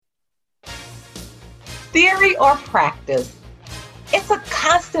Theory or practice? It's a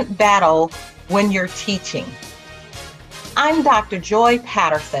constant battle when you're teaching. I'm Dr. Joy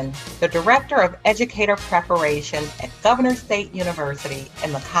Patterson, the Director of Educator Preparation at Governor State University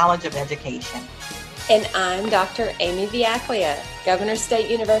in the College of Education. And I'm Dr. Amy Viaclia, Governor State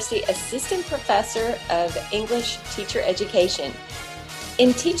University Assistant Professor of English Teacher Education.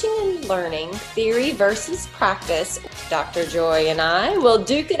 In Teaching and Learning, Theory versus Practice, Dr. Joy and I will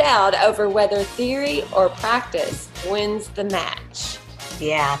duke it out over whether theory or practice wins the match.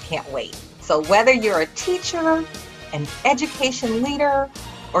 Yeah, I can't wait. So whether you're a teacher, an education leader,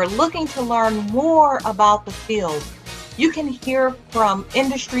 or looking to learn more about the field, you can hear from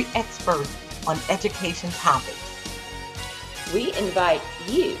industry experts on education topics. We invite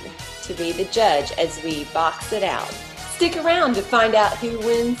you to be the judge as we box it out. Stick around to find out who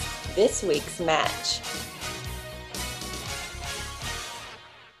wins this week's match.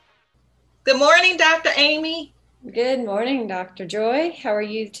 Good morning, Dr. Amy. Good morning, Dr. Joy. How are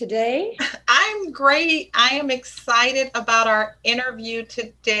you today? I'm great. I am excited about our interview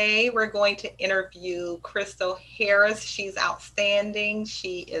today. We're going to interview Crystal Harris. She's outstanding.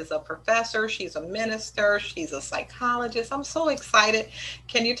 She is a professor. She's a minister. She's a psychologist. I'm so excited.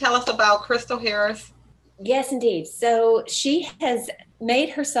 Can you tell us about Crystal Harris? Yes, indeed. So she has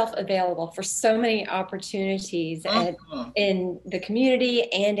made herself available for so many opportunities in the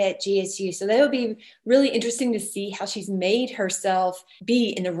community and at GSU. So that'll be really interesting to see how she's made herself be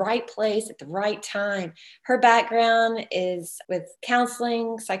in the right place at the right time. Her background is with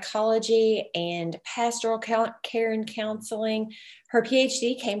counseling, psychology, and pastoral care and counseling. Her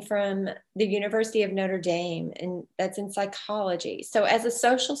PhD came from the University of Notre Dame, and that's in psychology. So as a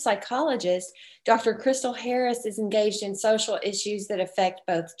social psychologist, Dr. Crystal Harris is engaged in social issues that affect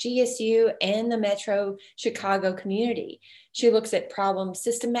both GSU and the Metro Chicago community. She looks at problems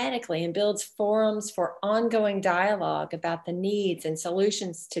systematically and builds forums for ongoing dialogue about the needs and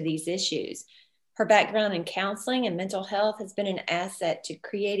solutions to these issues. Her background in counseling and mental health has been an asset to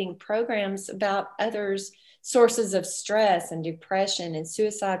creating programs about others' sources of stress and depression and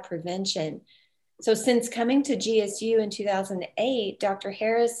suicide prevention. So since coming to GSU in 2008, Dr.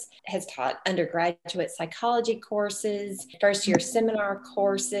 Harris has taught undergraduate psychology courses, first-year seminar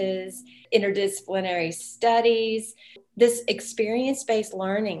courses, interdisciplinary studies. This experience-based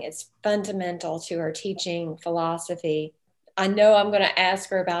learning is fundamental to her teaching philosophy. I know I'm going to ask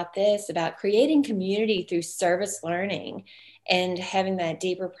her about this, about creating community through service learning and having that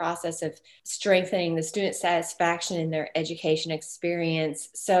deeper process of strengthening the student satisfaction in their education experience.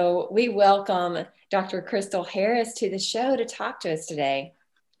 So we welcome Dr. Crystal Harris to the show to talk to us today.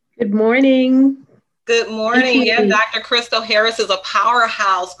 Good morning. Good morning. Yeah, Dr. Crystal Harris is a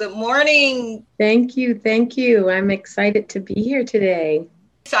powerhouse. Good morning. Thank you. Thank you. I'm excited to be here today.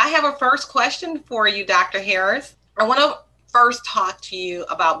 So I have a first question for you, Dr. Harris. I want to first talk to you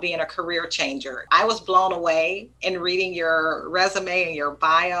about being a career changer. I was blown away in reading your resume and your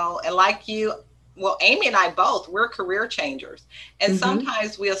bio. And like you, well, Amy and I both, we're career changers. And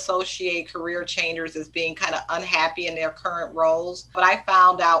sometimes we associate career changers as being kind of unhappy in their current roles. But I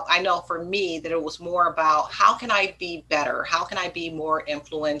found out, I know for me, that it was more about how can I be better? How can I be more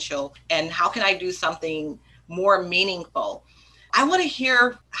influential? And how can I do something more meaningful? I want to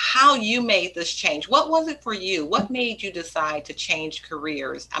hear how you made this change. What was it for you? What made you decide to change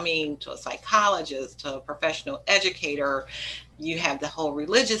careers? I mean, to a psychologist, to a professional educator, you have the whole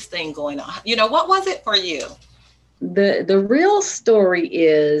religious thing going on. You know, what was it for you? The real story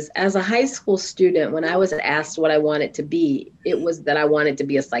is, as a high school student, when I was asked what I wanted to be, it was that I wanted to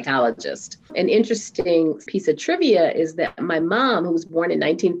be a psychologist. An interesting piece of trivia is that my mom, who was born in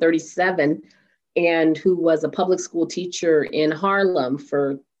 1937, and who was a public school teacher in Harlem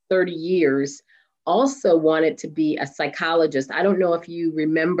for 30 years, also wanted to be a psychologist. I don't know if you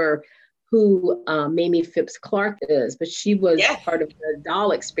remember who Mamie Phipps Clark is, but she was part of the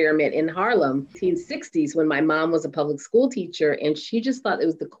doll experiment in Harlem in the 1960s when my mom was a public school teacher. And she just thought it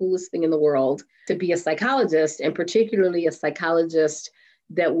was the coolest thing in the world to be a psychologist, and particularly a psychologist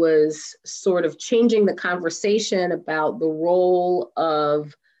that was sort of changing the conversation about the role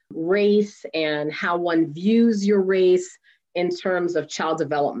of race and how one views your race in terms of child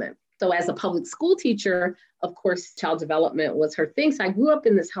development. So as a public school teacher, of course, child development was her thing. So I grew up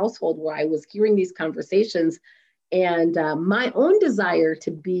in this household where I was hearing these conversations, and my own desire to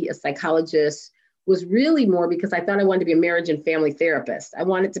be a psychologist was really more because I thought I wanted to be a marriage and family therapist. I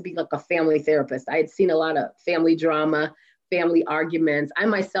wanted to be like a family therapist. I had seen a lot of family drama, family arguments. I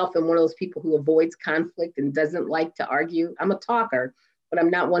myself am one of those people who avoids conflict and doesn't like to argue. I'm a talker. but I'm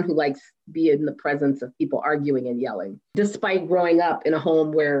not one who likes be in the presence of people arguing and yelling, despite growing up in a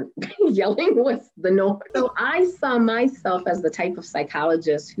home where yelling was the norm. So I saw myself as the type of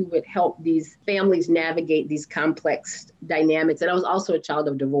psychologist who would help these families navigate these complex dynamics. And I was also a child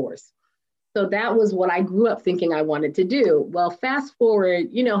of divorce. So that was what I grew up thinking I wanted to do. Well, fast forward,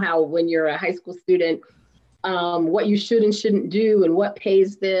 you know how when you're a high school student, what you should and shouldn't do and what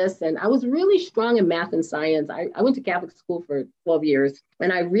pays this. And I was really strong in math and science. I went to Catholic school for 12 years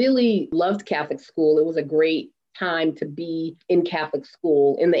and I really loved Catholic school. It was a great time to be in Catholic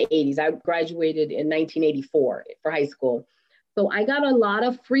school in the 80s. I graduated in 1984 for high school. So I got a lot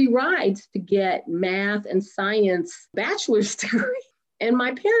of free rides to get math and science bachelor's degree. And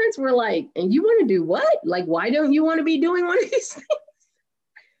my parents were like, and you want to do what? Like, why don't you want to be doing one of these things?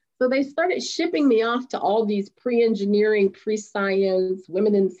 So they started shipping me off to all these pre-engineering, pre-science,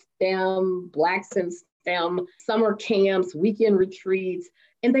 women in STEM, Blacks in STEM, summer camps, weekend retreats,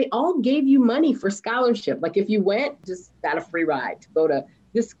 and they all gave you money for scholarship. Like if you went, just got a free ride to go to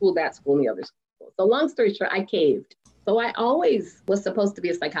this school, that school, and the other school. So long story short, I caved. So I always was supposed to be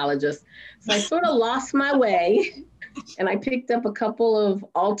a psychologist. So I sort of lost my way and I picked up a couple of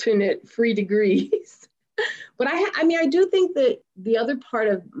alternate free degrees. But I do think that the other part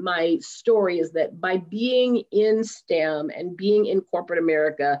of my story is that by being in STEM and being in corporate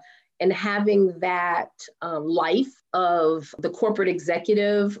America and having that life of the corporate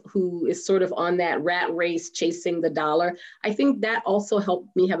executive who is sort of on that rat race chasing the dollar, I think that also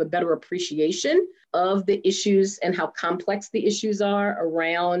helped me have a better appreciation of the issues and how complex the issues are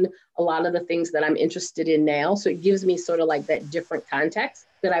around a lot of the things that I'm interested in now. So it gives me sort of like that different context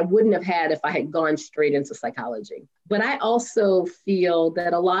that I wouldn't have had if I had gone straight into psychology. But I also feel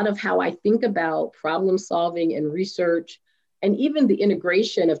that a lot of how I think about problem solving and research, and even the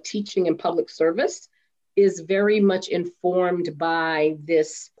integration of teaching and public service, is very much informed by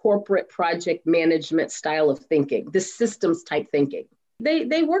this corporate project management style of thinking, this systems type thinking.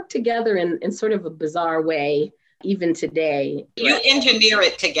 They work together in sort of a bizarre way, even today. You engineer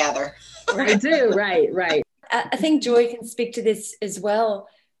it together. I do, right. I think Joy can speak to this as well,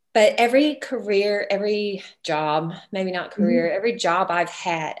 but every career, every job, maybe not career, every job I've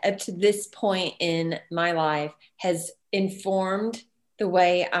had up to this point in my life has informed the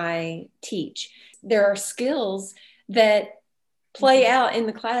way I teach. There are skills that play out in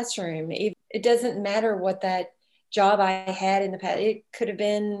the classroom. It doesn't matter what that job I had in the past. It could have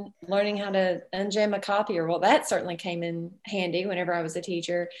been learning how to unjam a copier. Well, that certainly came in handy whenever I was a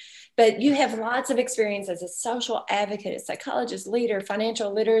teacher. But you have lots of experience as a social advocate, a psychologist, leader,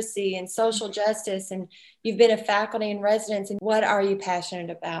 financial literacy, and social justice. And you've been a faculty in residence. And what are you passionate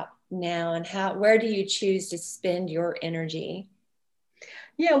about now? And where do you choose to spend your energy?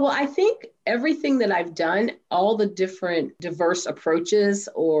 Yeah, well, I think everything that I've done, all the different diverse approaches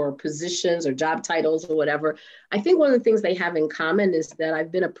or positions or job titles or whatever, I think one of the things they have in common is that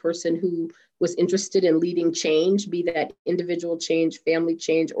I've been a person who was interested in leading change, be that individual change, family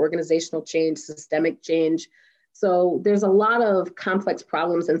change, organizational change, systemic change. So there's a lot of complex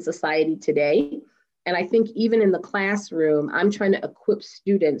problems in society today. And I think even in the classroom, I'm trying to equip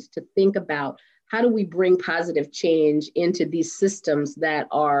students to think about how do we bring positive change into these systems that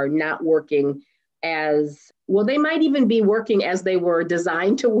are not working as well? They might even be working as they were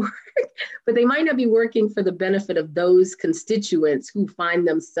designed to work, but they might not be working for the benefit of those constituents who find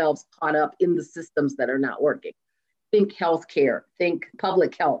themselves caught up in the systems that are not working. Think healthcare, think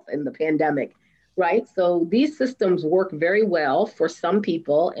public health in the pandemic, right? So these systems work very well for some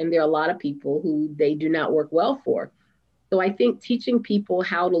people, and there are a lot of people who they do not work well for. So I think teaching people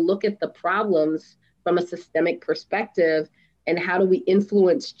how to look at the problems from a systemic perspective and how do we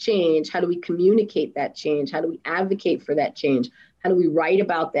influence change? How do we communicate that change? How do we advocate for that change? How do we write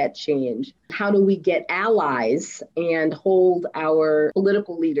about that change? How do we get allies and hold our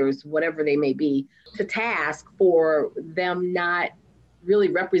political leaders, whatever they may be, to task for them not really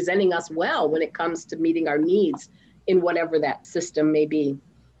representing us well when it comes to meeting our needs in whatever that system may be?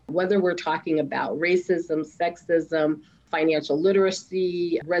 Whether we're talking about racism, sexism, financial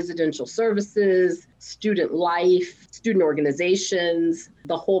literacy, residential services, student life, student organizations,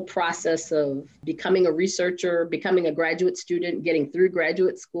 the whole process of becoming a researcher, becoming a graduate student, getting through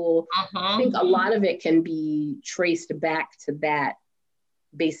graduate school. I think a lot of it can be traced back to that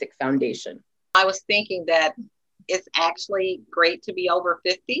basic foundation. I was thinking that it's actually great to be over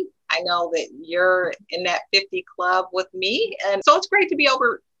 50. I know that you're in that 50 club with me. And so it's great to be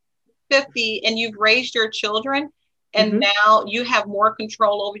over 50 and you've raised your children. And now you have more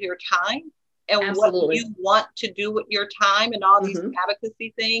control over your time. and Absolutely. what you want to do with your time and all these Mm-hmm.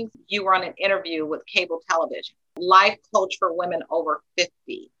 advocacy things. You were on an interview with cable television, Life Coach for Women Over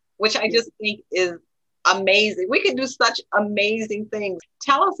 50, which I just think is amazing. We can do such amazing things.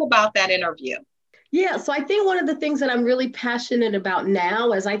 Tell us about that interview. Yeah, so I think one of the things that I'm really passionate about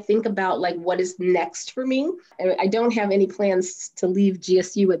now as I think about like what is next for me, I don't have any plans to leave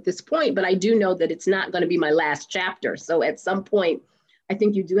GSU at this point, but I do know that it's not going to be my last chapter. So at some point, I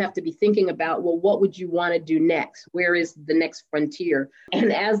think you do have to be thinking about, well, what would you want to do next? Where is the next frontier?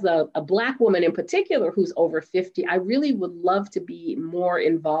 And as a Black woman in particular who's over 50, I really would love to be more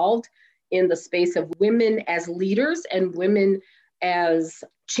involved in the space of women as leaders and women as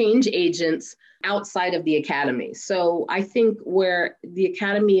change agents outside of the academy. So I think where the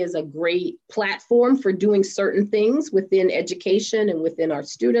academy is a great platform for doing certain things within education and within our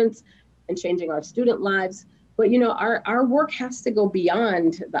students and changing our student lives. But, you know, our work has to go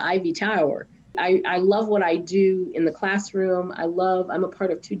beyond the Ivy Tower. I love what I do in the classroom. I'm a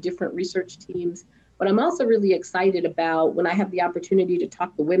part of 2 different research teams, but I'm also really excited about when I have the opportunity to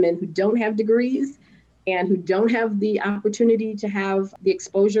talk to women who don't have degrees and who don't have the opportunity to have the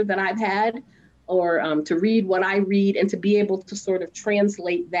exposure that I've had, or to read what I read, and to be able to sort of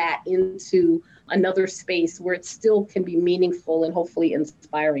translate that into another space where it still can be meaningful and hopefully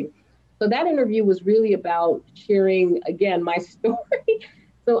inspiring. So that interview was really about sharing, again, my story.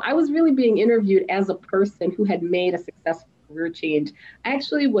 So I was really being interviewed as a person who had made a successful career change. I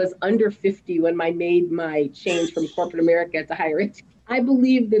actually was under 50 when I made my change from corporate America to higher education. I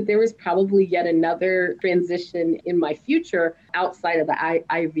believe that there is probably yet another transition in my future outside of the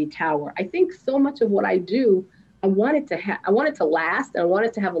Ivy Tower. I think so much of what I do, I want it to last, and I want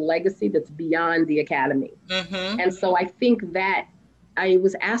it to have a legacy that's beyond the academy. Mm-hmm. And so I think that I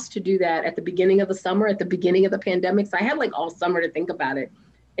was asked to do that at the beginning of the summer, at the beginning of the pandemic. So I had like all summer to think about it.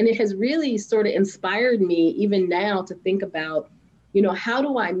 And it has really sort of inspired me even now to think about, you know, how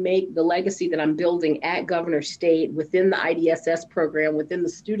do I make the legacy that I'm building at Governor State within the IDSS program, within the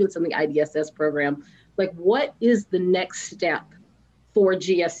students in the IDSS program, like what is the next step for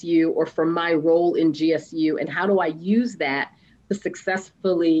GSU or for my role in GSU? And how do I use that to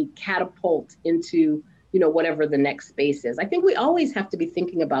successfully catapult into, you know, whatever the next space is? I think we always have to be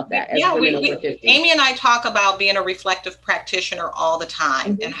thinking about that as women over 50. Amy and I talk about being a reflective practitioner all the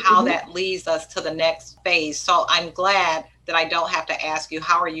time, and how that leads us to the next phase. So I'm glad that I don't have to ask you,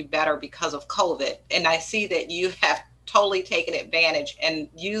 how are you better because of COVID? And I see that you have totally taken advantage and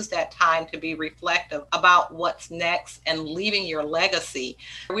used that time to be reflective about what's next and leaving your legacy.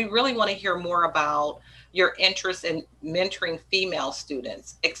 We really want to hear more about your interest in mentoring female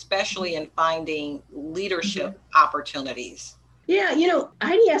students, especially in finding leadership opportunities. Yeah, you know,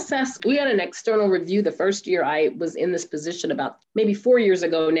 IDSS, we had an external review the first year I was in this position about maybe 4 years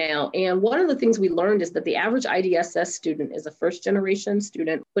ago now. And one of the things we learned is that the average IDSS student is a first generation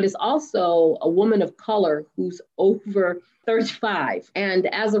student, but is also a woman of color who's over 35. And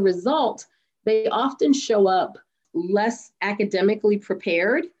as a result, they often show up less academically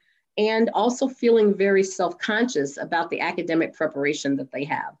prepared and also feeling very self-conscious about the academic preparation that they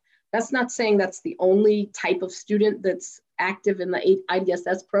have. That's not saying that's the only type of student that's active in the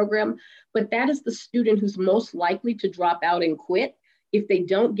IDSS program, but that is the student who's most likely to drop out and quit if they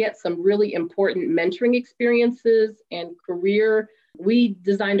don't get some really important mentoring experiences and career. We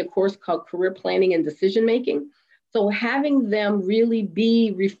designed a course called Career Planning and Decision Making. So having them really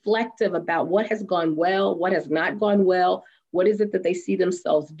be reflective about what has gone well, what has not gone well, what is it that they see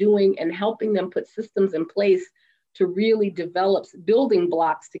themselves doing, and helping them put systems in place to really develop building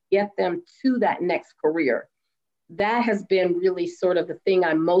blocks to get them to that next career. That has been really sort of the thing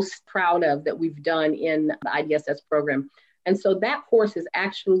I'm most proud of that we've done in the IDSS program. And so that course has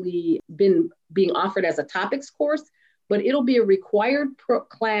actually been being offered as a topics course, but it'll be a required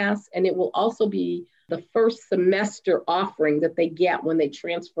class, and it will also be the first semester offering that they get when they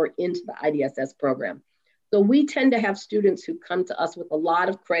transfer into the IDSS program. So we tend to have students who come to us with a lot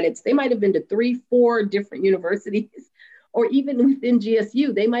of credits. They might have been to 3, 4 different universities, or even within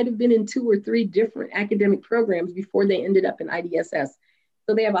GSU, they might have been in 2 or 3 different academic programs before they ended up in IDSS.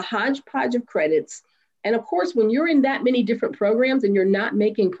 So they have a hodgepodge of credits. And of course, when you're in that many different programs and you're not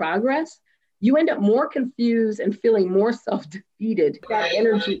making progress, you end up more confused and feeling more self-defeated. That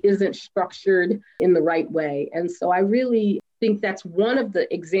energy isn't structured in the right way. And so I really think that's one of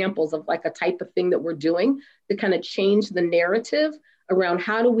the examples of like a type of thing that we're doing to kind of change the narrative around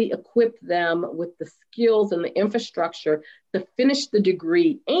how do we equip them with the skills and the infrastructure to finish the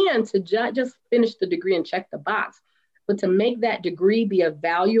degree, and to just finish the degree and check the box, but to make that degree be a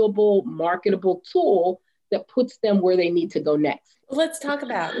valuable, marketable tool that puts them where they need to go next. Let's talk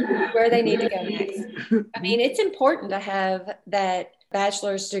about where they need to go next. I mean, it's important to have that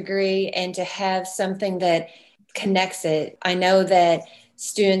bachelor's degree and to have something that connects it. I know that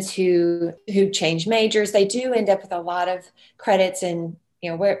students who change majors, they do end up with a lot of credits and,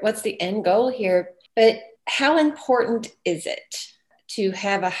 what's the end goal here? But how important is it to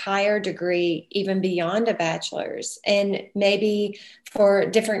have a higher degree even beyond a bachelor's, and maybe for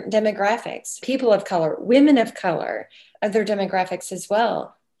different demographics, people of color, women of color, other demographics as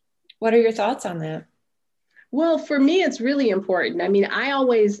well? What are your thoughts on that? Well, for me, it's really important. I mean, I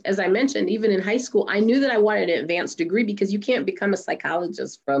always, as I mentioned, even in high school, I knew that I wanted an advanced degree because you can't become a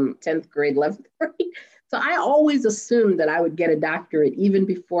psychologist from 10th grade, 11th grade. So I always assumed that I would get a doctorate even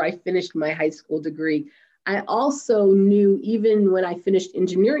before I finished my high school degree. I also knew, even when I finished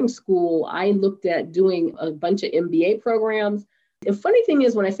engineering school, I looked at doing a bunch of MBA programs. The funny thing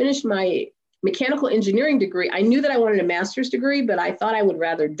is, when I finished my mechanical engineering degree, I knew that I wanted a master's degree, but I thought I would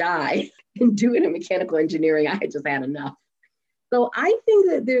rather die than do it in mechanical engineering. I had just had enough. So I think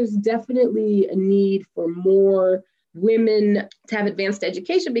that there's definitely a need for more women to have advanced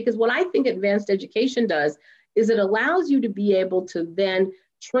education, because what I think advanced education does is it allows you to be able to then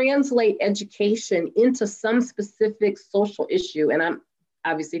translate education into some specific social issue. And I'm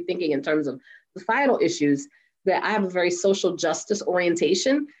obviously thinking in terms of societal issues, that I have a very social justice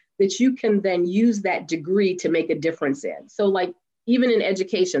orientation that you can then use that degree to make a difference in. So like, even in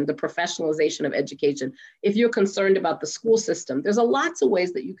education, the professionalization of education, if you're concerned about the school system, there's lots of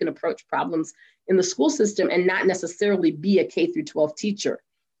ways that you can approach problems in the school system and not necessarily be a K through 12 teacher.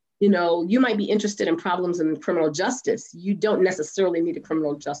 You might be interested in problems in criminal justice. You don't necessarily need a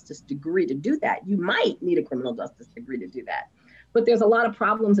criminal justice degree to do that. You might need a criminal justice degree to do that. But there's a lot of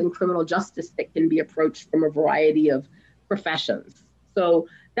problems in criminal justice that can be approached from a variety of professions. So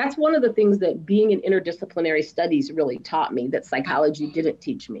that's one of the things that being in interdisciplinary studies really taught me that psychology didn't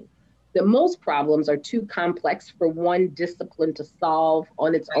teach me. That most problems are too complex for one discipline to solve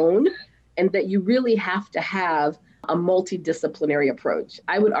on its own, and that you really have to have a multidisciplinary approach.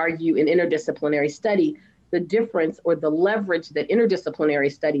 I would argue in interdisciplinary study, the difference or the leverage that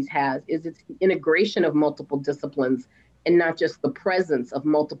interdisciplinary studies has is it's the integration of multiple disciplines and not just the presence of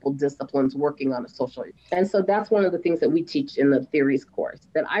multiple disciplines working on a social issue. And so that's one of the things that we teach in the theories course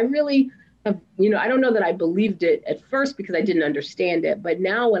that I really have, I don't know that I believed it at first because I didn't understand it. But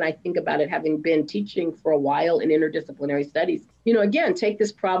now when I think about it, having been teaching for a while in interdisciplinary studies, again, take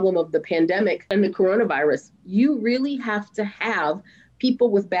this problem of the pandemic and the coronavirus, you really have to have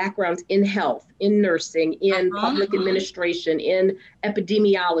people with backgrounds in health, in nursing, in public administration, in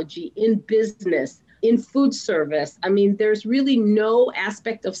epidemiology, in business, in food service. I mean, there's really no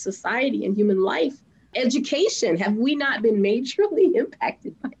aspect of society and human life. Education, have we not been majorly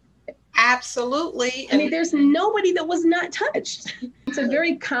impacted by it? Absolutely. I mean, there's nobody that was not touched. It's a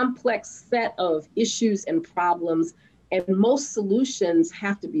very complex set of issues and problems, and most solutions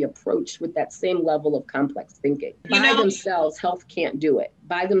have to be approached with that same level of complex thinking. By themselves, health can't do it.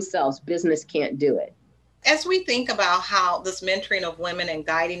 By themselves, business can't do it. As we think about how this mentoring of women and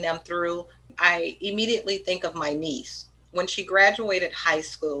guiding them through, I immediately think of my niece. When she graduated high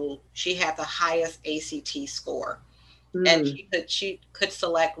school, she had the highest ACT score. And she could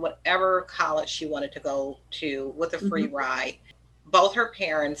select whatever college she wanted to go to with a free ride. Both her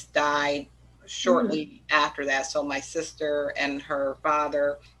parents died shortly after that. So my sister and her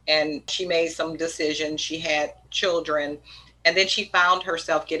father, and she made some decisions. She had children. And then she found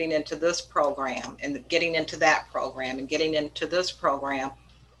herself getting into this program and getting into that program and getting into this program.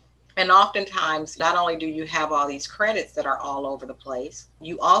 And oftentimes, not only do you have all these credits that are all over the place,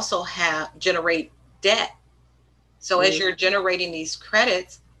 you also generate debt. So as you're generating these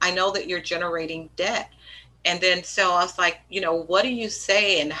credits, I know that you're generating debt. And then so I was like, what do you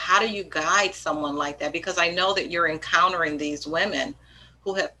say and how do you guide someone like that? Because I know that you're encountering these women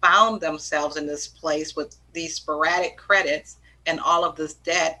who have found themselves in this place with these sporadic credits and all of this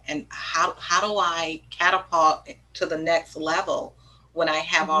debt. And how do I catapult to the next level when I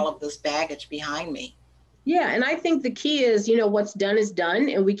have all of this baggage behind me? Yeah, and I think the key is, what's done is done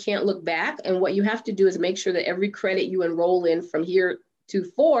and we can't look back. And what you have to do is make sure that every credit you enroll in from here to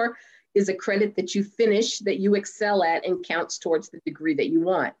 4 is a credit that you finish, that you excel at, and counts towards the degree that you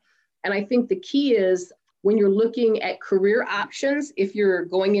want. And I think the key is when you're looking at career options, if you're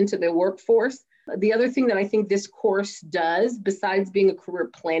going into the workforce, the other thing that I think this course does, besides being a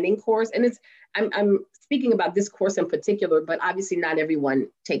career planning course, and I'm speaking about this course in particular, but obviously not everyone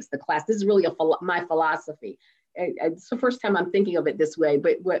takes the class. This is really my philosophy. It's the first time I'm thinking of it this way,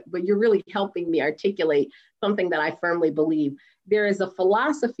 but you're really helping me articulate something that I firmly believe. There is a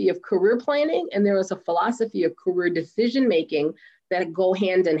philosophy of career planning and there is a philosophy of career decision making that go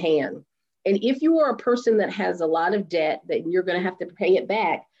hand in hand. And if you are a person that has a lot of debt that you're going to have to pay it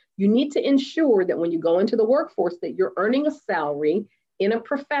back, you need to ensure that when you go into the workforce that you're earning a salary in a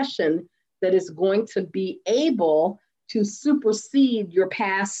profession that is going to be able to supersede your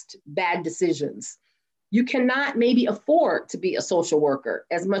past bad decisions. You cannot maybe afford to be a social worker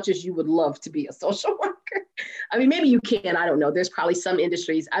as much as you would love to be a social worker. I mean, maybe you can, I don't know. There's probably some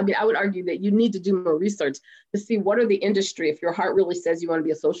industries. I mean, I would argue that you need to do more research to see what are the industry, if your heart really says you want to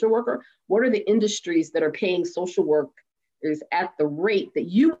be a social worker, what are the industries that are paying social workers at the rate that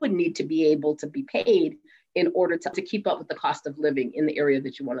you would need to be able to be paid in order to keep up with the cost of living in the area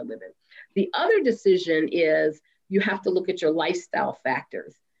that you want to live in. The other decision is you have to look at your lifestyle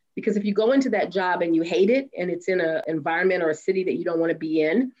factors. Because if you go into that job and you hate it and it's in an environment or a city that you don't want to be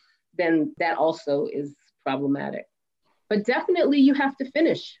in, then that also is problematic. But definitely you have to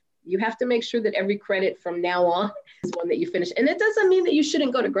finish. You have to make sure that every credit from now on is one that you finish. And it doesn't mean that you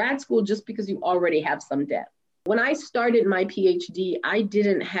shouldn't go to grad school just because you already have some debt. When I started my PhD, I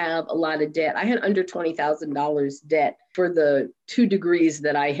didn't have a lot of debt. I had under $20,000 debt for the 2 degrees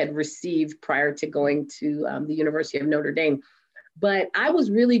that I had received prior to going to the University of Notre Dame. But I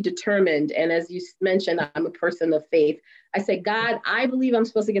was really determined. And as you mentioned, I'm a person of faith. I said, God, I believe I'm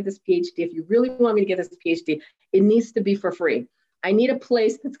supposed to get this PhD. If you really want me to get this PhD, it needs to be for free. I need a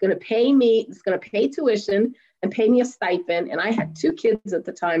place that's going to pay me, it's going to pay tuition and pay me a stipend. And I had 2 kids at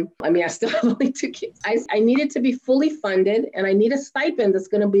the time. I mean, I still have only 2 kids. I needed to be fully funded and I need a stipend that's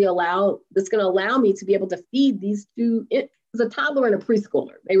going to allow me to be able to feed these 2. It was a toddler and a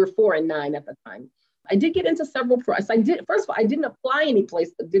preschooler. They were 4 and 9 at the time. I did get into several first of all, I didn't apply any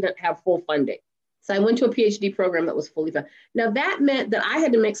place that didn't have full funding. So I went to a PhD program that was fully funded. Now that meant that I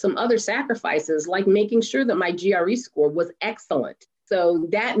had to make some other sacrifices, like making sure that my GRE score was excellent. So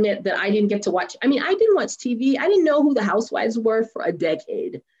that meant that I didn't get to watch, I didn't watch TV. I didn't know who the housewives were for a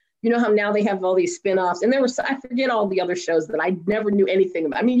decade. You know how now they have all these spinoffs and I forget all the other shows that I never knew anything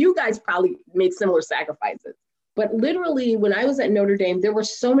about. I mean, you guys probably made similar sacrifices. But literally, when I was at Notre Dame, there were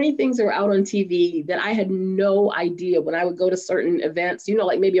so many things that were out on TV that I had no idea. When I would go to certain events,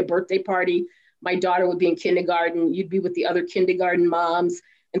 like maybe a birthday party, my daughter would be in kindergarten, you'd be with the other kindergarten moms,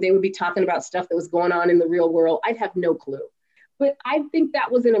 and they would be talking about stuff that was going on in the real world. I'd have no clue. But I think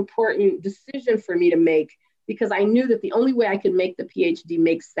that was an important decision for me to make because I knew that the only way I could make the PhD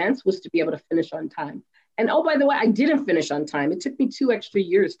make sense was to be able to finish on time. And oh, by the way, I didn't finish on time. It took me 2 extra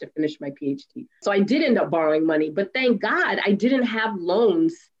years to finish my PhD. So I did end up borrowing money, but thank God I didn't have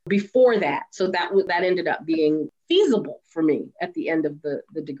loans before that. So that ended up being feasible for me at the end of the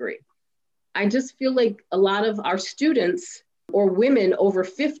degree. I just feel like a lot of our students or women over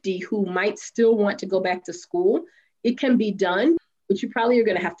 50 who might still want to go back to school, it can be done, but you probably are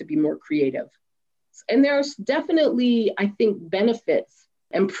going to have to be more creative. And there's definitely, I think, benefits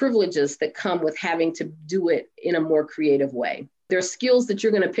and privileges that come with having to do it in a more creative way. There are skills that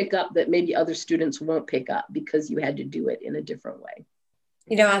you're going to pick up that maybe other students won't pick up because you had to do it in a different way.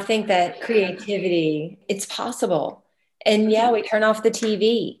 I think that creativity, it's possible. And yeah, we turn off the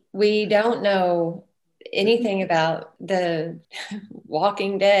TV. We don't know anything about the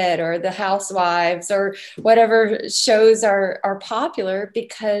Walking Dead or the Housewives or whatever shows are popular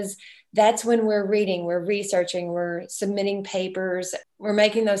because that's when we're reading, we're researching, we're submitting papers, we're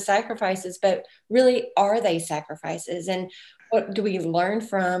making those sacrifices, but really, are they sacrifices? And what do we learn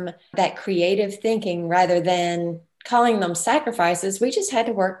from that creative thinking rather than calling them sacrifices? We just had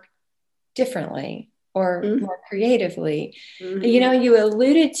to work differently or more creatively. Mm-hmm. You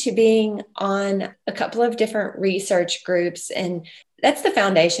alluded to being on a couple of different research groups, and that's the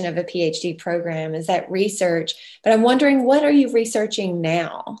foundation of a PhD program is that research. But I'm wondering, what are you researching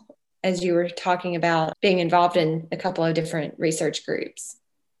now? As you were talking about being involved in a couple of different research groups.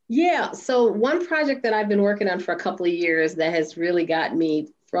 Yeah, so one project that I've been working on for a couple of years that has really got me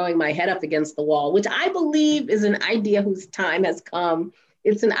throwing my head up against the wall, which I believe is an idea whose time has come.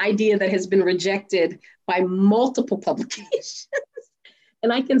 It's an idea that has been rejected by multiple publications.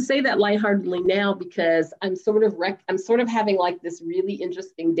 And I can say that lightheartedly now because I'm sort of having like this really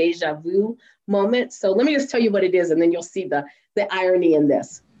interesting deja vu moment. So let me just tell you what it is, and then you'll see the irony in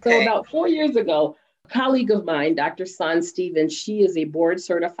this. So about 4 years ago, a colleague of mine, Dr. San Stevens, she is a board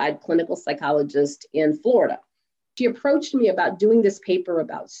certified clinical psychologist in Florida. She approached me about doing this paper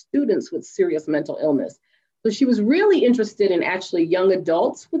about students with serious mental illness. So she was really interested in actually young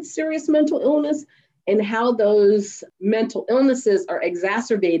adults with serious mental illness and how those mental illnesses are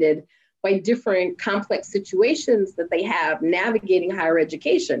exacerbated by different complex situations that they have navigating higher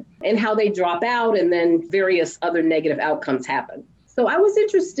education and how they drop out and then various other negative outcomes happen. So I was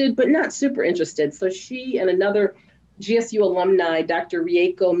interested, but not super interested. So she and another GSU alumni, Dr.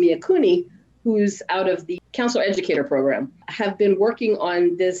 Rieko Miyakuni, who's out of the Counselor Educator Program, have been working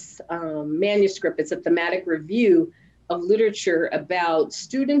on this manuscript. It's a thematic review of literature about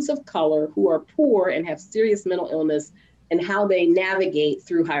students of color who are poor and have serious mental illness and how they navigate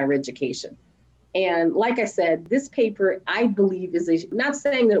through higher education. And like I said, this paper, I believe, not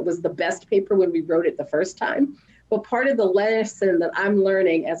saying that it was the best paper when we wrote it the first time, but part of the lesson that I'm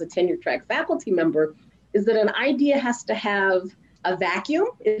learning as a tenure track faculty member is that an idea has to have a vacuum.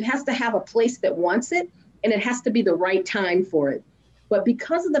 It has to have a place that wants it, and it has to be the right time for it. But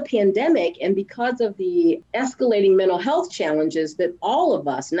because of the pandemic and because of the escalating mental health challenges that all of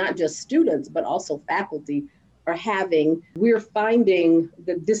us, not just students, but also faculty, are having, we're finding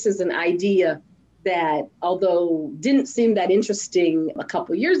that this is an idea that, although didn't seem that interesting a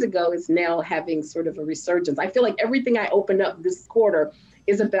couple of years ago, is now having sort of a resurgence. I feel like everything I opened up this quarter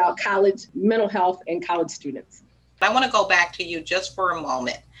is about college mental health and college students. I want to go back to you just for a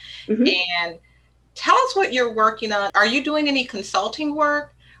moment Mm-hmm. and tell us what you're working on. Are you doing any consulting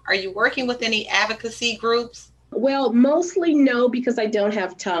work? Are you working with any advocacy groups? Well, mostly no, because I don't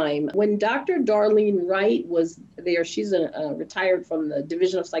have time. When Dr. Darlene Wright was there, she's retired from the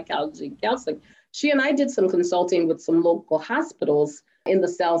Division of Psychology and Counseling. She and I did some consulting with some local hospitals in the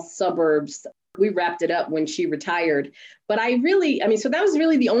south suburbs. We wrapped it up when she retired. But so that was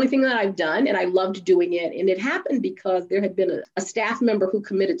really the only thing that I've done, and I loved doing it. And it happened because there had been a staff member who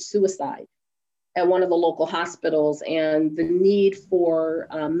committed suicide at one of the local hospitals, and the need for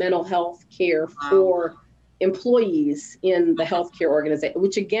mental health care for employees in the healthcare organization,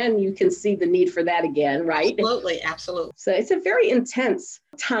 which again, you can see the need for that again, right? Absolutely, absolutely. So it's a very intense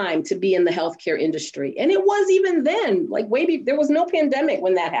time to be in the healthcare industry. And it was even then, there was no pandemic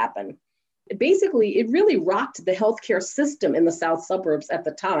when that happened. Basically, it really rocked the healthcare system in the south suburbs at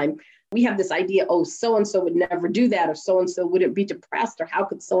the time. We have this idea, so-and-so would never do that, or so-and-so wouldn't be depressed, or how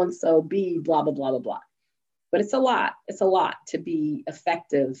could so-and-so be blah, blah, blah, blah, blah. But it's a lot to be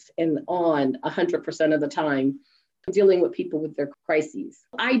effective and on 100% of the time dealing with people with their crises.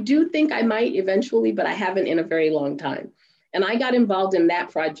 I do think I might eventually, but I haven't in a very long time. And I got involved in that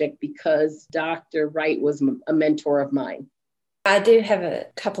project because Dr. Wright was a mentor of mine. I do have a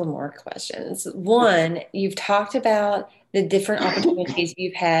couple more questions. One, you've talked about the different opportunities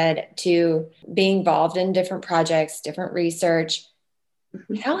you've had to be involved in different projects, different research.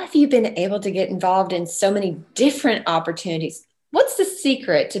 How have you been able to get involved in so many different opportunities? What's the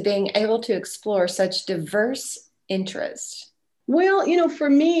secret to being able to explore such diverse interests? Well, for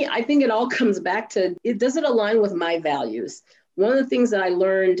me, I think it all comes back to, does it align with my values? One of the things that I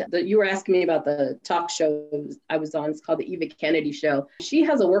learned, that you were asking me about the talk show I was on, it's called the Eva Kennedy Show. She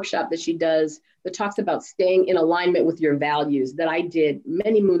has a workshop that she does that talks about staying in alignment with your values that I did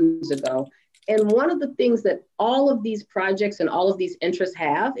many moons ago. And one of the things that all of these projects and all of these interests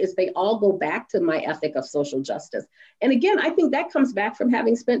have is they all go back to my ethic of social justice. And again, I think that comes back from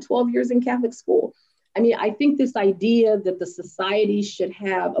having spent 12 years in Catholic school. I think this idea that the society should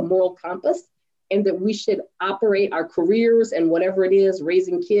have a moral compass and that we should operate our careers and whatever it is,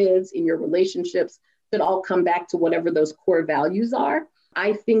 raising kids, in your relationships, should all come back to whatever those core values are.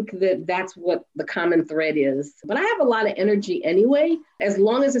 I think that that's what the common thread is. But I have a lot of energy anyway, as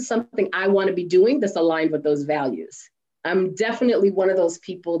long as it's something I want to be doing that's aligned with those values. I'm definitely one of those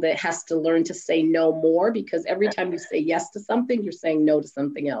people that has to learn to say no more, because every time you say yes to something, you're saying no to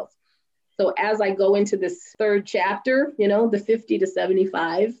something else. So as I go into this third chapter, the 50 to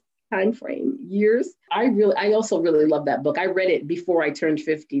 75 timeframe years, I also really love that book. I read it before I turned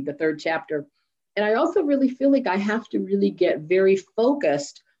 50, the third chapter. And I also really feel like I have to really get very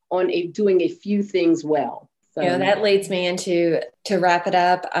focused on doing a few things well. So that leads me into, to wrap it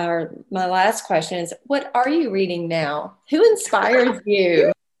up, my last question is, what are you reading now? Who inspires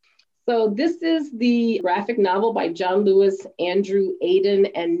you? So this is the graphic novel by John Lewis, Andrew Aden,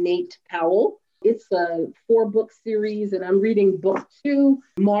 and Nate Powell. It's a 4-book series, and I'm reading book 2.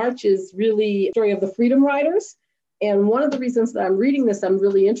 March is really the story of the Freedom Riders. And one of the reasons that I'm reading this, I'm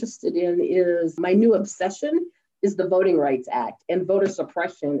really interested in, is my new obsession is the Voting Rights Act and voter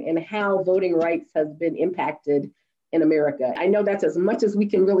suppression and how voting rights has been impacted in America. I know that's as much as we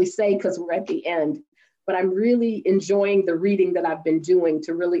can really say because we're at the end, but I'm really enjoying the reading that I've been doing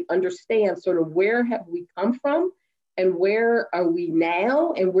to really understand sort of where have we come from and where are we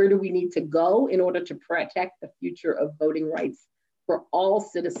now and where do we need to go in order to protect the future of voting rights for all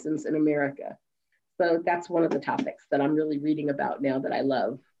citizens in America. So that's one of the topics that I'm really reading about now that I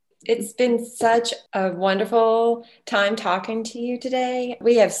love. It's been such a wonderful time talking to you today.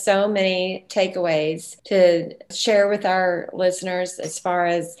 We have so many takeaways to share with our listeners as far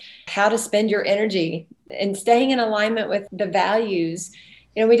as how to spend your energy and staying in alignment with the values.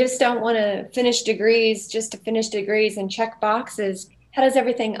 We just don't want to finish degrees just to finish degrees and check boxes. How does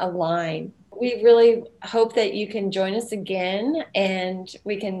everything align? We really hope that you can join us again and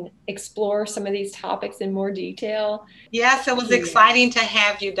we can explore some of these topics in more detail. Yes, it was exciting to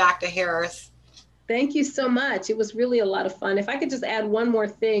have you, Dr. Harris. Thank you so much. It was really a lot of fun. If I could just add one more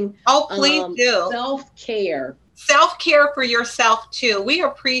thing. Oh, please do. Self-care. Self-care for yourself, too. We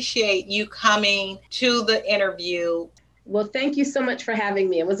appreciate you coming to the interview. Well, thank you so much for having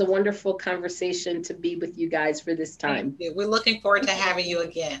me. It was a wonderful conversation to be with you guys for this time. We're looking forward to having you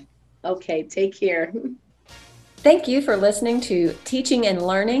again. Okay, take care. Thank you for listening to Teaching and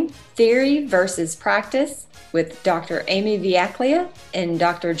Learning, Theory versus Practice with Dr. Amy Viaclia and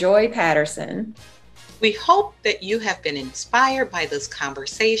Dr. Joy Patterson. We hope that you have been inspired by this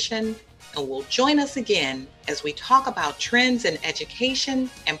conversation and will join us again as we talk about trends in education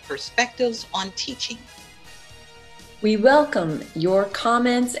and perspectives on teaching. We welcome your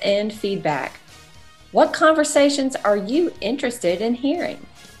comments and feedback. What conversations are you interested in hearing?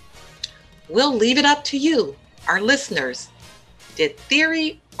 We'll leave it up to you, our listeners. Did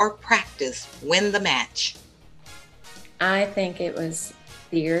theory or practice win the match? I think it was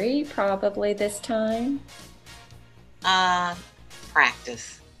theory probably this time.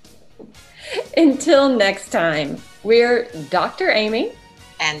 Practice. Until next time, we're Dr. Amy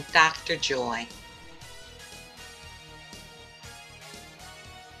and Dr. Joy.